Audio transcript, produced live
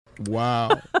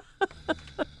Wow.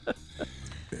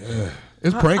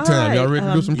 It's prank time. Right. Y'all ready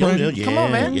to do some pranks? Yeah, Come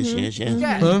on, man.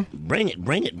 Yes. Huh? Bring it.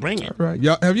 All right.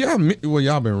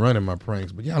 Y'all been running my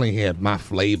pranks, but y'all ain't had my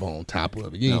flavor on top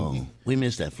of it. No, we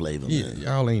missed that flavor, man.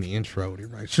 Y'all ain't introed it,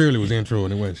 right? Shirley was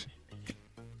introing it, wasn't she?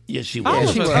 Yes, she All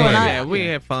was. of us had. We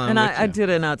had fun. And with I you. did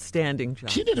an outstanding job.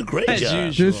 She did a great As job.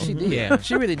 usual. She did. Yeah.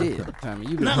 She really did.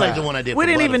 Not like the one I did We for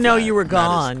didn't even know Butterfly. you were Not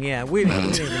gone. Yeah, we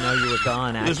didn't even know you were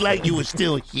gone. It was Actually. like you were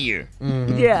still here.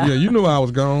 Mm-hmm. Yeah. Yeah, you knew I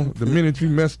was gone. The minute you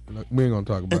messed, we ain't gonna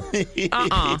talk about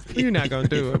it. You're not going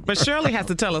to do it. But Shirley has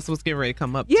to tell us what's getting ready to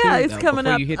come up, Yeah, too, it's though, coming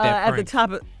before up you hit that at the prank.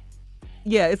 top of.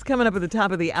 Yeah, it's coming up at the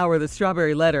top of the hour. The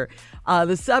Strawberry Letter.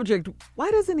 The subject: why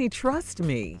doesn't he trust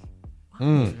me?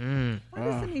 Why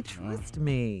doesn't he trust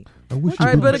me? I wish All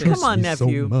you right, would but trust come on, me so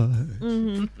nephew.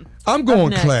 much. I'm going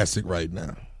next? classic right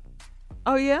now.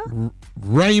 Oh yeah.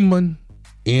 Raymond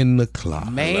in the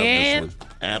closet. Man.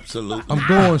 Absolutely. I'm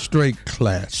going straight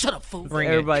classic. Shut up, fool. Bring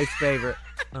it. Everybody's favorite.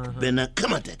 Then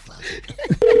come out that closet.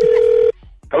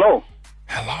 Hello.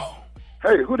 Hello.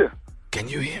 Hey, who there? Can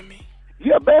you hear me?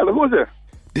 Yeah, barely. Who's there?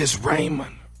 This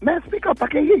Raymond. Man, speak up. I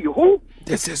can't hear you. Who?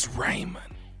 This is Raymond.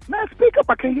 Man, speak up.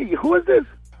 I can't hear you. Who is this?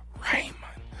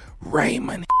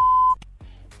 Raymond.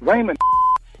 Raymond.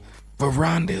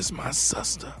 Veranda is my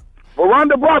sister.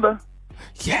 Veranda brother.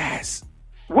 Yes.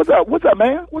 What's up? What's up,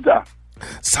 man? What's up?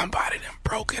 Somebody done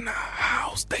broke in our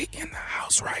house. They in the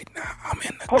house right now. I'm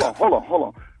in the Hold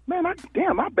on. Man, I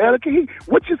barely can hear you.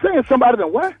 What you saying? Somebody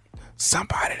done what?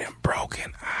 Somebody done broke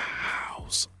in our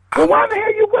house. Well, why the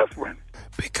hell you whispering?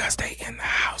 Because they in the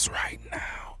house right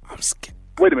now. I'm scared.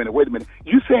 Wait a minute.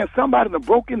 You saying somebody done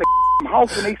broke in the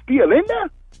house and they still in there?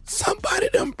 Somebody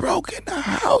done broke in the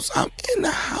house. I'm in the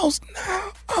house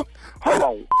now. Hold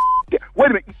on. Wait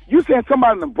a minute. You saying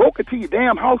somebody done broke into your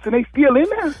damn house and they still in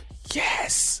there?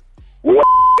 Yes. Well, what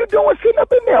you doing sitting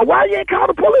up in there? Why you ain't call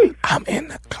the police? I'm in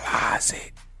the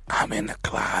closet.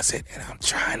 And I'm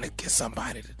trying to get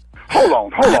somebody to. Hold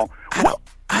on.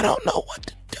 I don't know what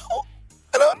to do.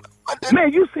 I don't know what to do.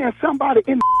 Man, you saying somebody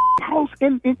in the house,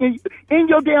 in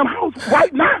your damn house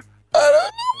right now? I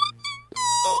don't know what to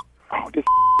do. Oh, this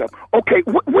up. Okay,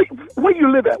 where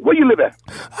you live at? Where you live at?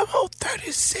 I'm on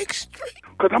 36th Street.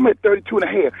 Because I'm at 32 and a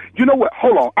half. You know what?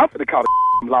 Hold on. I'm finna call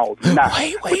the laws now.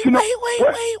 Wait.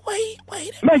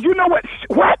 Man, you know what?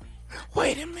 What?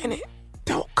 Wait a minute.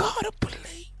 Don't call the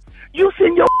police. You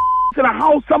send your in a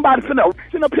house, somebody finna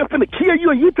sitting up here finna kill you,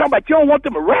 and you talking about you don't want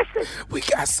them arrested? We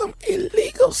got some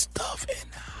illegal stuff in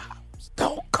the house.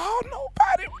 Don't call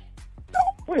nobody.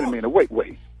 Wait a minute.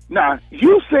 Wait. Now,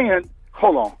 you saying,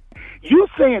 hold on. You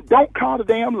saying don't call the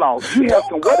damn laws. You have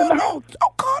some what in the house?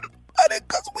 Don't call nobody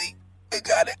because we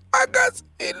got it. I got some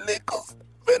illegal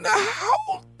stuff in the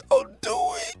house. Don't do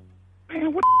it.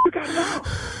 Man, what you got now?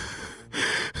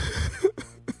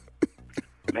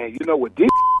 Man, you know what? This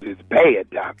is bad,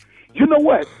 Doc. You know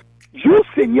what? You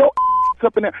send your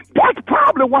up in there. That's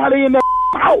probably why they in that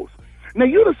house. Now,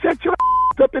 you done set your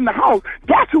up in the house.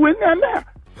 That's who in there now.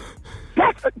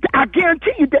 I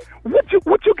guarantee you that.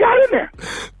 What you got in there?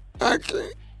 I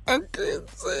can't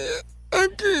say it. I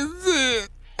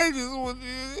just want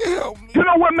you to help me. You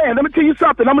know what, man? Let me tell you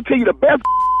something. I'm going to tell you the best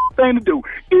thing to do.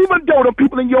 Even though the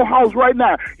people in your house right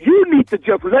now, you need to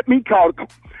just let me call.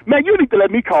 Man, you need to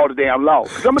let me call the damn law.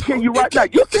 Because I'm going to tell you right now,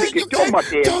 you can't get your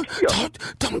much ass.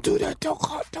 Don't do that. Don't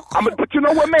call. But you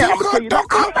know what, man? I'm going to tell you that.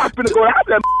 I'm not going to go out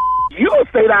there. You don't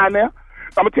stay down there.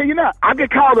 I'm going to tell you now. I can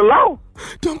call the law.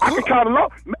 I can call the law.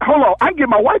 Hold on. I can get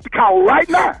my wife to call right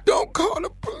now. Don't call the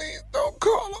police. Don't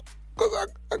call them. Because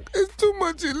it's too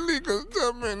much illegal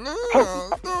stuff in the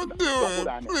house. Don't do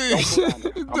it, please. I'm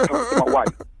talking to my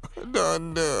wife.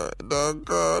 Don't do it. Don't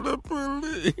call the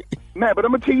police. Man, but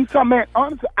I'm going to tell you something, man.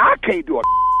 Honestly, I can't do a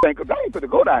thing because I ain't going to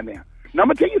go down there. Now, I'm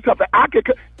going to tell you something.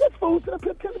 This fool's up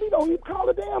here telling me don't even call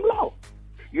the damn law.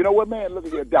 You know what, man? Look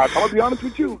at here, Doc. I'm going to be honest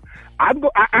with you. I ain't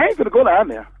going to go down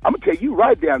there. I'm going to tell you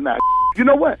right down now. You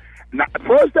know what? Now,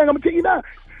 first thing I'm going to tell you now.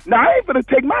 Now, I ain't going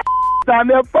to take my down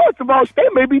there. First of all, they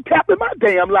may be tapping my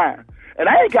damn line. And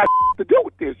I ain't got to do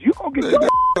with this. You going to get your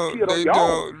killed on your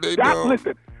own. Doc,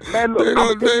 listen. Man, look,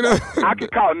 I can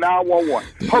call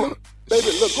 911. Hold on. Baby,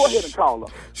 look, go ahead and call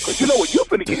her. Because you know what? You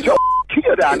finna get your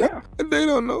killed down there. They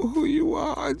don't know who you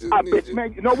are. I bet,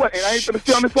 man, you know what? And I ain't finna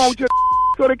stay on this phone with you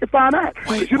so they can find out.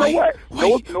 Because you know what?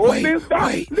 No offense,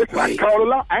 Doc. Listen, I can call the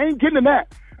law. I ain't getting in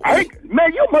that.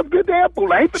 Man, you must be a damn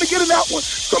fool. I ain't finna get in that one.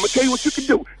 So I'm gonna tell you what you can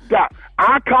do. Doc,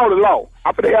 I call the law.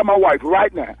 I'm finna have my wife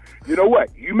right now. You know what?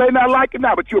 You may not like it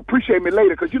now, but you appreciate me later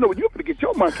because you know what? You're finna get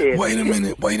your monkey ass.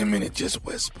 Wait a minute. Just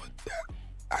whisper.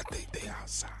 I think they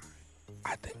outside.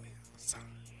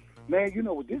 Man, you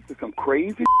know what? This is some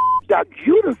crazy Doc,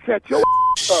 you done set your up.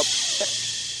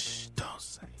 Don't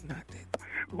say nothing.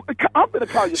 I'm going to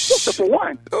call your sister for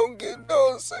one. Don't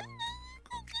say.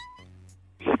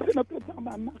 She's sitting up there talking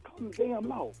about not calling the damn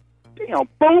law. Damn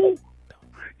fool.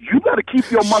 You better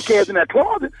keep your monkey ass in that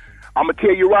closet. I'm going to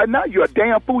tell you right now, you're a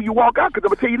damn fool. You walk out, because I'm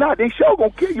going to tell you now, they sure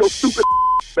going to kill your stupid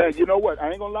man. You know what?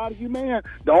 I ain't going to lie to you, man.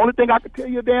 The only thing I can tell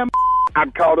you, damn, I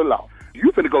can call the law.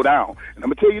 You finna go down. And I'm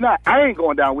going to tell you now, I ain't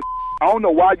going down with I don't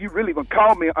know why you really even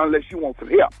call me unless you want some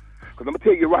help. Because I'm going to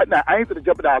tell you right now, I ain't going to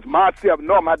jeopardize myself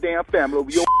nor my damn family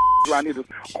over your around here. The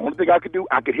only thing I could do,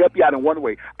 I could help you out in one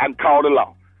way. I can call the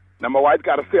law. Now, my wife's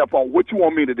got a cell phone. What you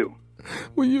want me to do?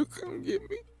 Will you come get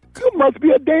me? You must be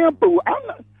a damn fool. I'm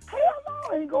not. Hell no,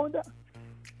 I ain't going down.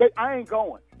 I ain't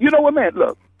going. You know what, man?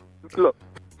 Look.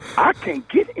 I can't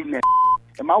get in that.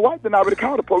 And my wife done already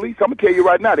called the police. I'm going to tell you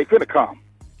right now, they finna come.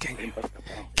 Can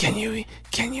you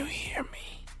hear me?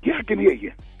 Yeah, I can hear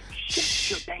you. Shut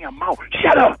your damn mouth.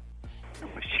 Shut up.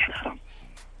 Shut up.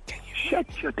 Shut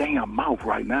your damn mouth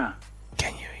right now.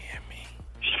 Can you hear me?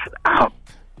 Shut up.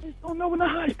 They don't know in the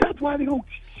house. That's why they don't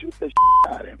shoot the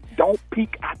out of him. Don't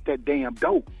peek out that damn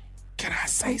door. Can I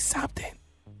say something?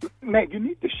 Man, you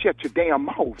need to shut your damn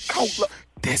mouth.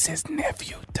 This is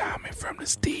Nephew Tommy from the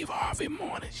Steve Harvey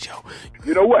Morning Show.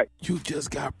 You know what? You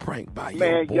just got pranked by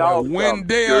man, your boy y'all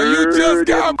Wendell. You just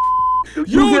got you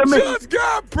just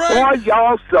got pranked. Boy,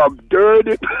 y'all some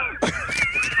dirty.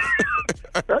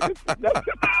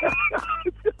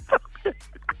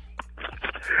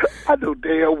 I know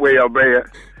damn well, man.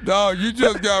 Dog, you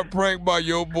just got pranked by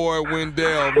your boy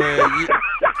Wendell, man.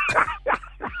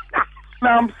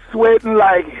 I'm sweating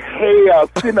like hell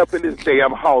sitting up in this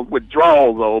damn house with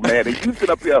drawers on, man. And you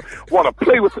sit up here want to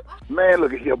play with... Man,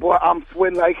 look at here, boy. I'm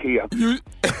sweating like hell.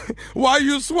 Why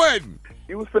you sweating?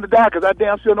 You was finna die because I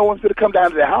damn sure no one's finna come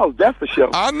down to the house. That's for sure.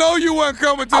 I know you weren't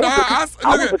coming to the house.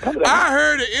 I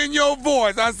heard it in your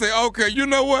voice. I said, okay, you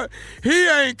know what? He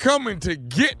ain't coming to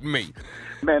get me.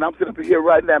 Man, I'm sitting up in here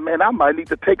right now, man. I might need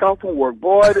to take off from work,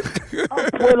 boy. I'm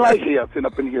sweating like hell sitting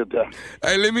up in here, though.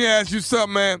 Hey, let me ask you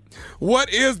something, man.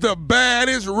 What is the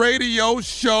baddest radio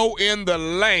show in the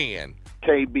land?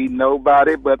 Can't be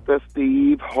nobody but the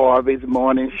Steve Harvey's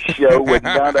Morning Show with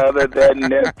none other than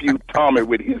Nephew Tommy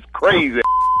with his crazy.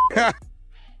 That's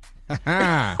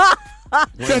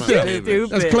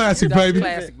classic, baby.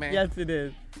 Classic, man. Yes, it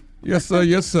is. Yes, sir.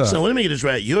 Yes, sir. So let me get this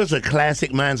right. Yours are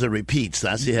classic, mine's are repeats.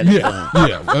 I see how they do.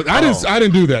 Yeah. I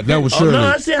didn't do that. That was Shirley. Oh, no,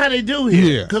 I see how they do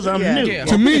here. Yeah. Because I'm new. Yeah.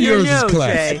 To me, yours new, is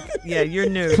classic. Jay. Yeah, you're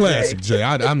new. Classic, Jay.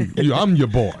 I'm your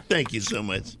boy. Thank you so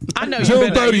much. I know you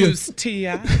June better 30th. use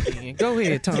T.I. Go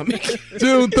ahead, Tommy.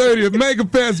 June 30th, Mega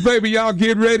Fest, baby. Y'all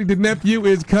get ready. The nephew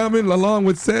is coming along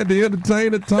with Sandy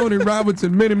Entertainer, Tony Roberts,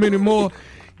 and many, many more.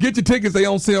 Get your tickets. They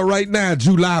on sale right now.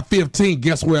 July 15th.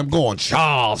 Guess where I'm going?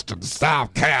 Charleston,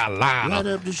 South Carolina. Right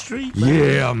up the street, man.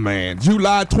 Yeah, man.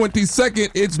 July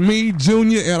 22nd, it's me,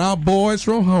 Junior, and our boys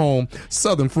from home,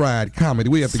 Southern Fried Comedy.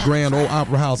 We at the Grand Ole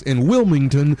Opera House in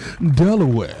Wilmington,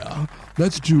 Delaware.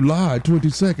 That's July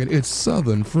 22nd. It's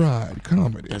Southern Fried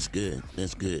Comedy. That's good.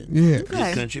 That's good. Yeah.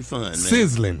 Good country fun, man.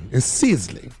 Sizzling. It's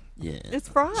sizzling. Yeah. It's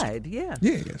fried, yeah.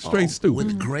 Yeah, straight stew.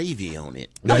 With gravy on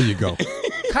it. There you go. All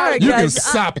right, You guys, can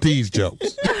stop these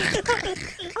jokes.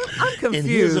 I'm confused. And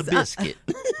here's a biscuit.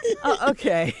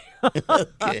 Okay. Okay, all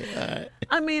right.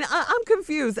 I mean, I'm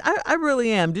confused. I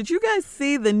really am. Did you guys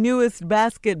see the newest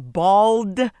basketball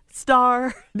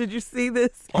star? Did you see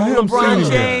this? I haven't LeBron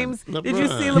seen James. that. Did you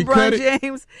see He cut LeBron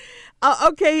James?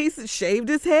 Okay, he shaved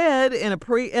his head in a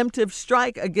preemptive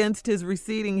strike against his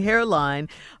receding hairline.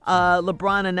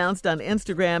 LeBron announced on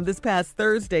Instagram this past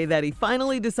Thursday that he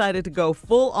finally decided to go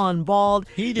full on bald.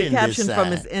 He didn't The caption decide.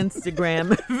 from his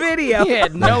Instagram video. He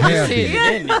had no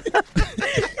decision, didn't he?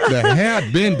 The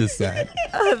had been decided.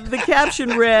 The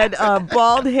caption read,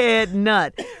 bald head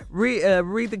nut.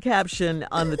 Read the caption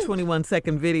on the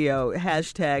 21-second video.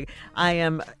 Hashtag, I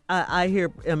am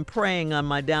praying on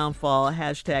my downfall.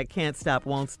 Hashtag, can't stop,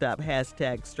 won't stop.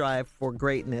 Hashtag, strive for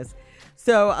greatness.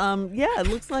 So, yeah, it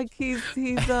looks like he's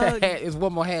It's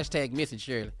one more hashtag missing,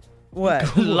 Shirley.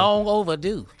 what? Long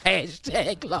overdue.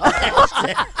 Hashtag long.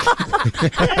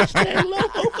 Hashtag low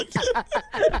overdue.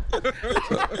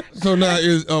 So now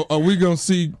are we gonna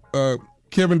see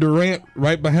Kevin Durant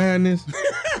right behind this?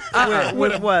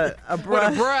 With what? A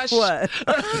brush? brush. What?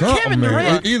 Something,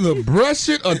 man. Either brush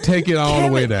it or take it all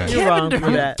the way down. You're wrong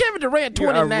for that. Kevin Durant, You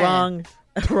are 29.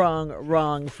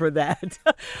 wrong for that.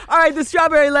 All right, the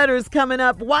Strawberry Letter is coming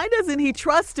up. Why doesn't he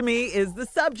trust me is the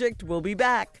subject. We'll be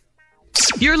back.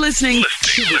 You're listening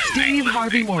to the Steve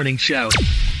Harvey Morning Show.